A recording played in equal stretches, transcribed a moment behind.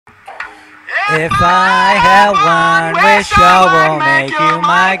If I had one wish, I will make you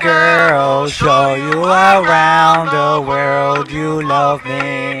my girl. Show you around the world you love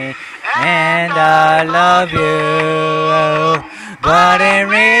me, and I love you. But in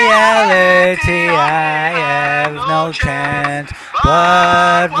reality, I have no chance.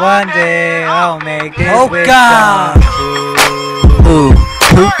 But one day I'll make this wish come true. Ooh,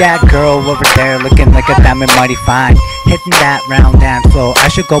 who's that girl over there looking like a diamond mighty fine? Hitting that round dance floor,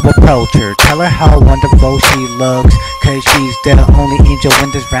 I should go approach her. Tell her how wonderful she looks, cause she's the only angel in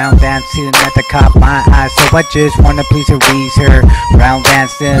this round dance scene that caught my eye. So I just wanna please her, ease her. Round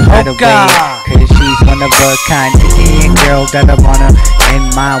dancing right away, cause she's one of a kind Indian girl that I wanna in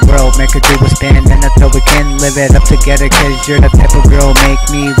my world. Make her do a spin and I throw we can live it up together, cause you're the type of girl make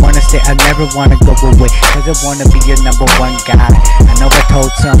me wanna stay. I never wanna go away, cause I wanna be your number one guy. I know I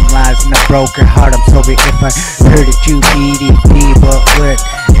told some lies and I broke her heart. I'm sorry if I hurted you, DDP, but what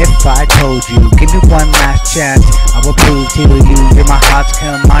if I told you, give me one last chance, I will prove to you, you're my heart's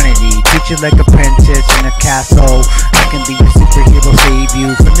commodity. Treat you like a princess in a castle. I can be your superhero, save you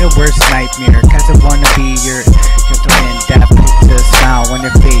from your worst nightmare, cause I wanna be your gentleman that puts a smile on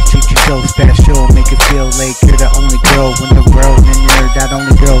your face. Treat you so special, make you feel like you're the only girl in the world, and you're that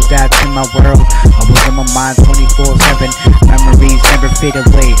only girl that's in my world. Always in my mind 24/7, memories never fade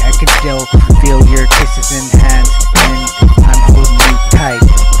away. I can still feel your kisses and hands, and I'm holding you tight,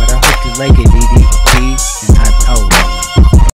 but I hope you like it.